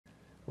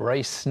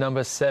Race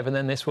number 7,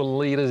 then this will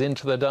lead us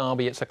into the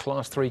Derby. It's a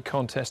Class 3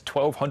 contest.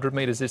 1,200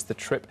 metres is the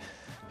trip,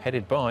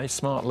 headed by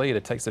Smart Leader.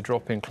 Takes the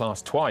drop in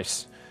class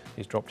twice.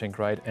 He's dropped in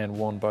grade and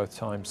won both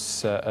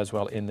times as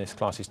well in this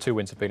class. His 2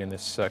 wins have been in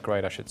this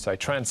grade, I should say.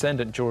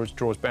 Transcendent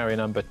draws barrier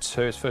number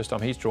 2. It's the first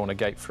time he's drawn a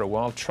gate for a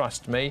while.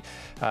 Trust Me,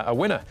 a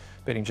winner,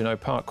 beating Genoa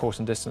Park course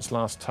and distance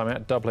last time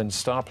out. Dublin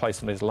Star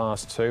placed on his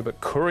last 2, but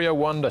Courier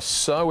Wonder,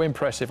 so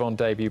impressive on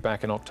debut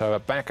back in October,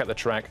 back at the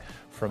track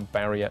from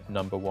barrier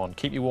number 1.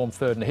 Keep You Warm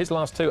third, and his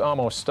last 2,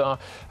 Armour Star.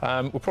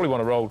 We'll probably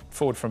want to roll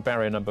forward from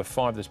barrier number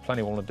 5. There's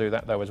plenty want to do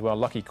that though as well.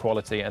 Lucky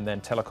Quality, and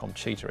then Telecom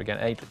Cheetah,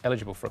 again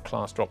eligible for a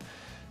class drop.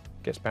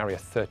 Gets barrier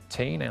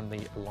 13 and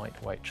the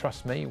lightweight.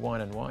 Trust Me,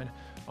 Wine and Wine,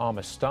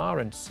 Armour Star,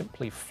 and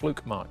Simply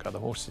Fluke Mark are the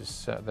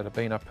horses that have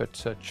been up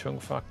at Chung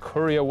Fa.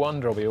 Courier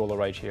Wonder will be all the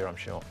rage here, I'm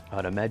sure.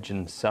 I'd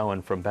imagine so,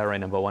 and from barrier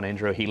number 1,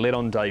 Andrew, he led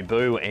on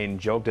debut and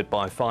jogged it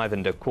by 5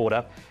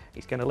 1/4.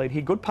 He's going to lead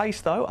here. Good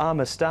pace though.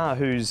 Armour Star,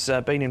 who's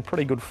been in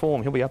pretty good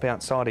form. He'll be up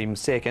outside him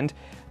second.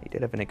 He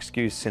did have an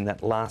excuse in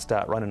that last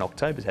start run in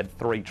October. He's had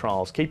 3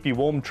 trials. Keep You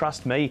Warm,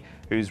 Trust Me,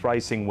 who's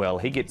racing well.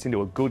 He gets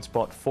into a good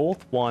spot.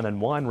 4th, Wine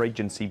and Wine,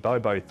 Regency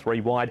Bobo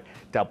 3 wide.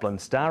 Dublin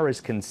Star is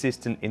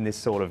consistent in this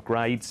sort of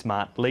grade.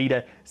 Smart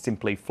Leader,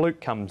 Simply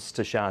Fluke comes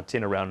to Sha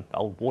Tin around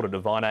Old Water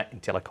Diviner,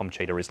 and Telecom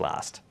Cheetah is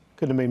last.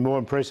 Couldn't have been more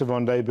impressive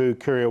on debut.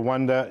 Courier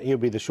Wonder, he'll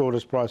be the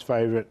shortest price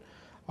favourite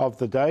of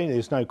the day,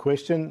 there's no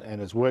question, and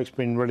his work's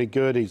been really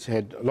good. He's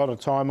had a lot of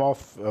time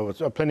off,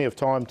 plenty of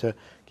time to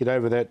get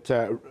over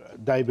that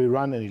debut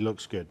run, and he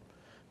looks good.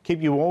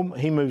 Keep You Warm,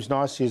 he moves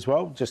nicely as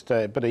well, just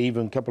a bit of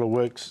even couple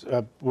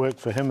of work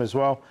for him as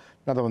well.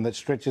 Another one that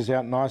stretches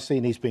out nicely,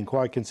 and he's been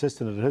quite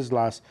consistent at his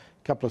last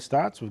couple of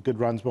starts with good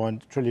runs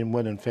behind Trillion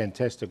Win in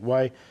fantastic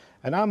way.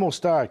 And Armour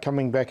Star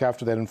coming back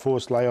after that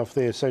enforced layoff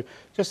there, so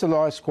just a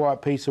nice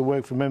quiet piece of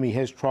work from him. He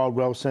has trialled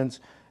well since.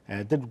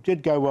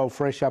 Did go well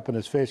fresh up in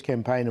his first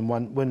campaign and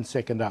win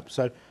second up,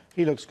 so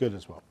he looks good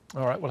as well.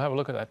 All right, we'll have a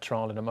look at that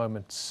trial in a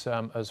moment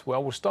as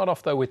well. We'll start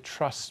off though with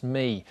Trust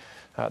Me,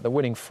 the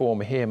winning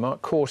form here.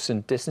 Mark course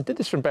and distance, did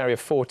this from barrier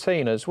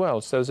 14 as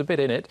well, so there's a bit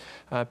in it,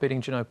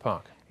 beating Genoa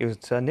Park. He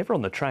was never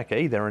on the track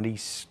either, and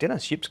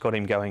Dennis Ship's got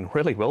him going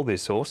really well,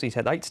 this horse. He's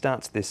had 8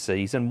 starts this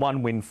season,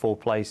 1 win, 4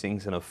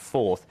 placings and a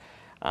 4th.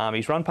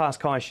 He's run past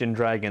Kaishin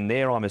Dragon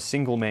there. I'm a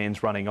single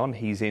man's running on.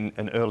 He's in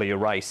an earlier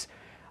race.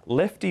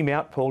 Left him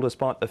out, Paul,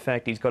 despite the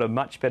fact he's got a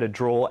much better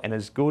draw, and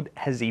as good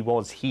as he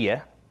was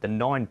here, the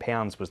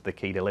 £9 was the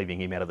key to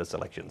leaving him out of the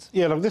selections.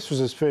 Yeah, look, this was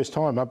his first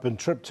time up in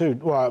Trip 2,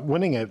 well,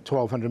 winning at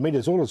 1,200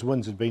 metres. All his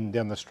wins had been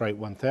down the straight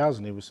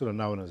 1,000. He was sort of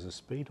known as a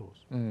speed horse.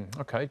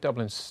 OK,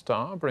 Dublin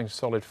Star brings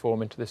solid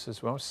form into this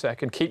as well.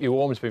 Second, Keep You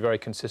Warm has been very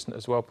consistent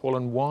as well, Paul.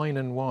 And Wine,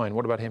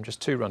 what about him?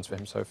 Just 2 runs for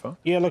him so far?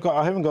 Yeah, look,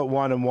 I haven't got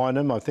Wine in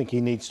him. I think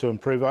he needs to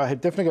improve. I have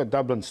definitely got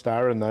Dublin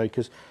Star in, though,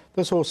 because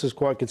this horse is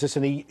quite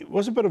consistent. He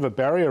was a bit of a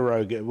barrier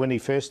rogue when he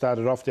first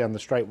started off down the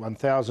straight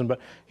 1,000,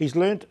 but he's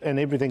learnt and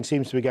everything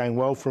seems to be going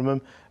well for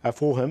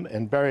him,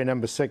 and barrier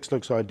number 6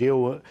 looks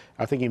ideal.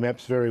 I think he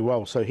maps very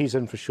well, so he's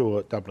in for sure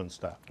at Dublin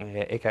Star.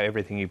 Yeah, echo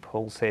everything you,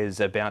 Paul,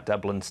 says about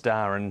Dublin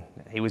Star, and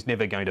he was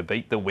never going to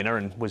beat the winner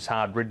and was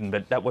hard-ridden,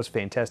 but that was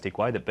fantastic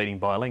way that beat him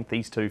by a length.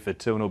 He's 2 for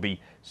 2 and will be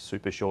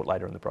super short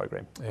later in the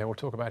program. Yeah, we'll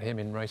talk about him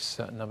in race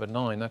number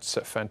 9. That's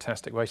a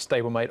fantastic race,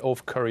 stablemate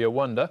of Courier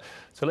Wonder.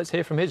 So let's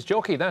hear from his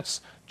jockey.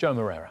 That's Joe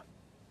Moreira.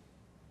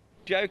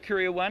 Joe,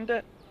 Courier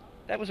Wonder,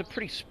 that was a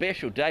pretty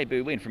special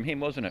debut win from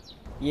him, wasn't it?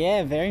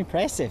 Yeah, very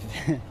impressive.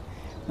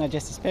 Not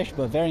just special,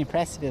 but very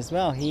impressive as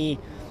well. He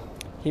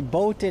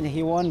bolted,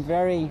 he won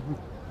very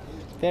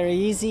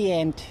easy,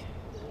 and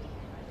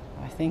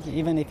I think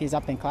even if he's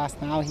up in class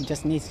now, he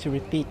just needs to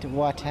repeat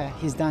what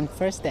he's done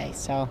first day.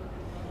 So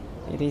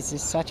it is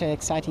such an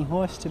exciting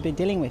horse to be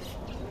dealing with.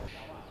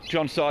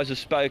 John Size has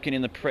spoken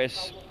in the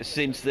press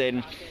since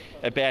then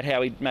about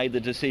how he made the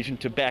decision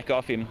to back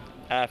off him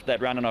after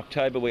that run in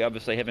October. We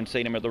obviously haven't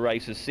seen him at the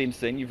races since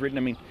then. You've ridden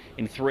him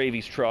in 3 of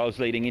his trials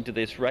leading into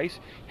this race.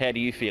 How do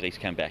you feel he's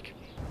come back?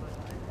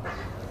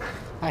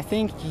 I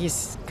think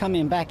he's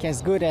coming back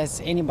as good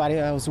as anybody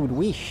else would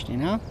wish,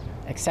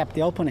 except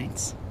the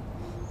opponents.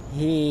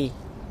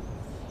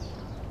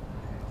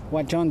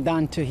 What John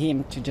done to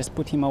him to just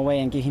put him away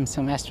and give him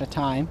some extra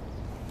time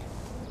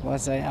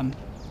was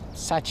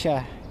such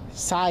a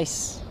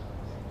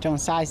John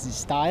Size's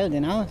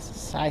style,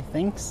 Size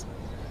thinks.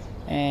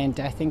 And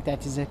I think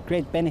that is a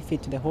great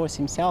benefit to the horse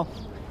himself.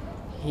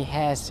 He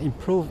has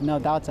improved, no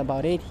doubts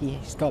about it.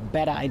 He's got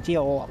better idea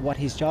of what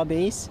his job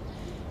is.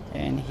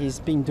 And he's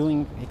been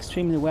doing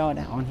extremely well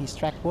on his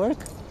track work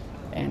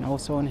and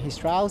also on his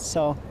trials.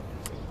 So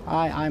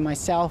I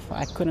myself,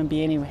 I couldn't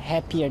be any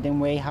happier than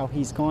way how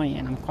he's going,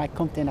 and I'm quite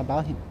confident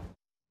about him.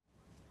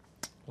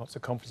 Lots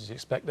of confidence you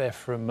expect there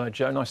from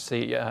Joe. Nice to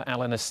see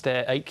Alan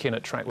Astaire-Aitken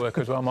at track work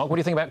as well, Mark. What do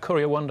you think about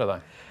Courier Wonder,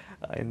 though?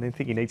 I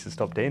think he needs to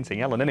stop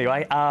dancing, Alan.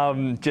 Anyway,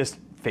 just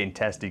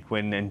fantastic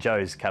win, and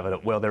Joe's covered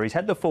it well there. He's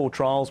had the 4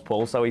 trials,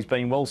 Paul, so he's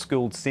been well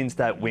schooled since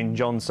that win.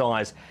 John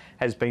Size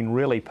has been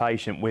really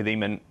patient with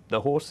him, and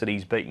the horse that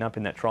he's beaten up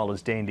in that trial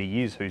is Dandy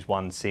Hughes, who's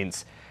won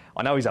since.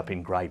 I know he's up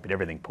in grade, but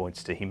everything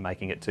points to him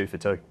making it 2 for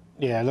 2.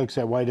 Yeah, it looks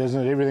that way,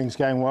 doesn't it? Everything's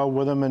going well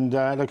with him, and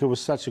look, it was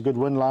such a good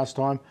win last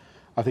time.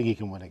 I think he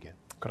can win again.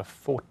 Got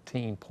a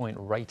 14-point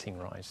rating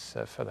rise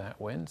for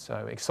that win,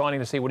 so exciting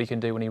to see what he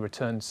can do when he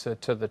returns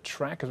to the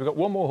track. Because we've got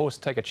one more horse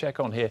to take a check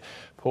on here,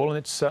 Paul, and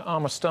it's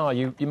Armour Star.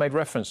 You made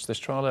reference to this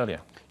trial earlier.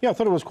 Yeah, I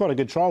thought it was quite a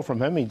good trial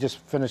from him. He just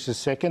finished his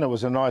second. It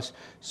was a nice,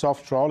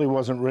 soft trial. He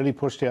wasn't really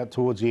pushed out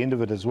towards the end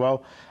of it as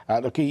well.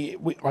 Look,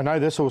 I know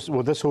this horse.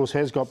 Well, this horse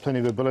has got plenty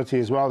of ability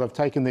as well. They've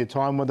taken their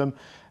time with him,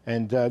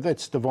 and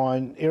that's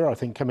Divine Era, I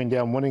think, coming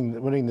down,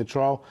 winning the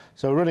trial.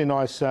 So a really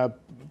nice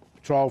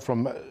trial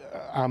from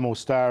Armour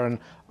Star, and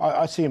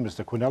I see him as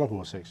the Quinella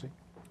horse, actually.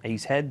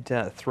 He's had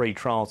 3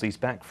 trials. He's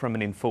back from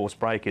an enforced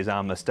break as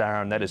Armour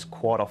Star, and that is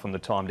quite often the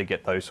time to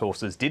get those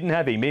horses. Didn't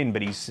have him in,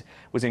 but he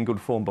was in good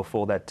form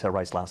before that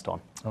race last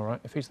time. All right,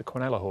 if he's the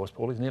Quinella horse,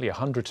 Paul, he's nearly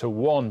 100 to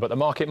 1, but the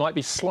market might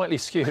be slightly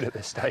skewed at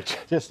this stage.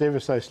 Just ever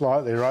so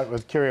slightly, right,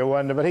 with Curia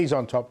Wonder, but he's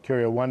on top,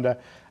 Curia Wonder,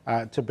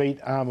 to beat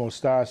Armour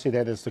Star. See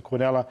that as the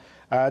Quinella.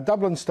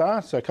 Dublin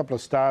Star, so a couple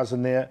of stars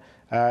in there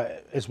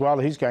as well.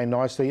 He's going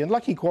nicely. And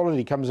Lucky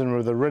Quality comes in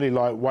with a really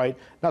light weight,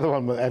 another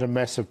one at a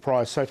massive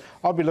price. So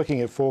I'll be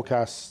looking at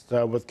forecasts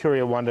with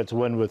Curia Wonder to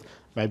win with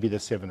maybe the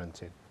 7 and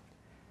 10.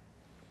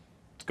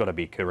 It's got to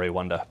be Curia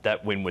Wonder.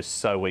 That win was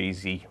so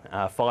easy.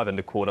 5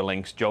 1/4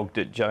 lengths, jogged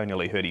it. Joe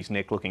nearly hurt his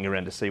neck looking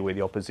around to see where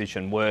the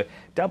opposition were.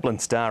 Dublin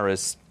Star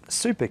is a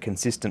super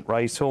consistent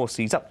racehorse.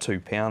 He's up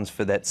 £2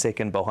 for that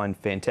second behind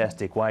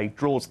Fantastic Way.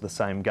 Draws the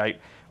same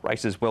gate.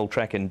 Races well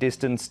track and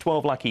distance.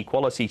 12 Lucky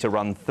Quality to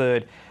run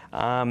third.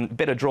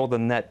 Better draw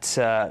than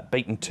that,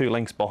 beaten 2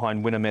 lengths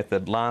behind Winner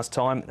Method last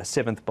time. A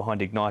 7th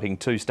behind Igniting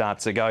 2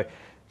 starts ago.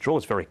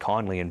 Draws very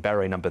kindly in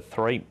barrier number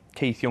 3.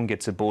 Keith Young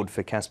gets aboard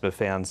for Casper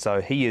Found,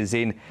 so he is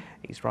in.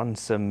 He's run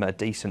some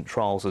decent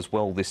trials as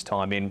well this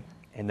time in.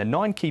 And the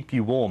 9 Keep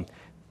You Warm.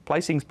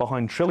 Placings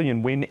behind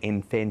Trillion Win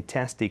and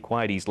Fantastic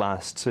Way his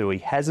last 2. He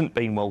hasn't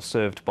been well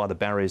served by the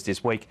barriers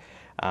this week.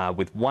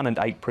 With 1 and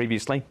 8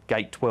 previously,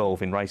 gate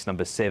 12 in race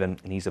number 7,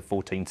 and he's a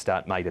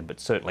 14-start maiden, but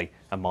certainly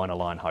a minor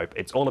line hope.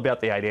 It's all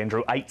about the 8,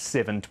 Andrew. 8,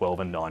 7,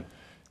 12 and 9.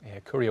 Yeah,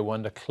 Curia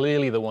Wonder,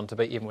 clearly the one to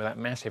beat, even with that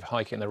massive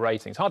hike in the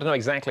ratings. Hard to know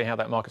exactly how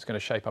that market's going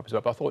to shape up as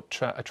well, but I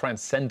thought a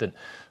Transcendent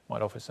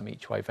might offer some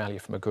each-way value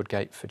from a good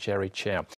gate for Jerry Chow.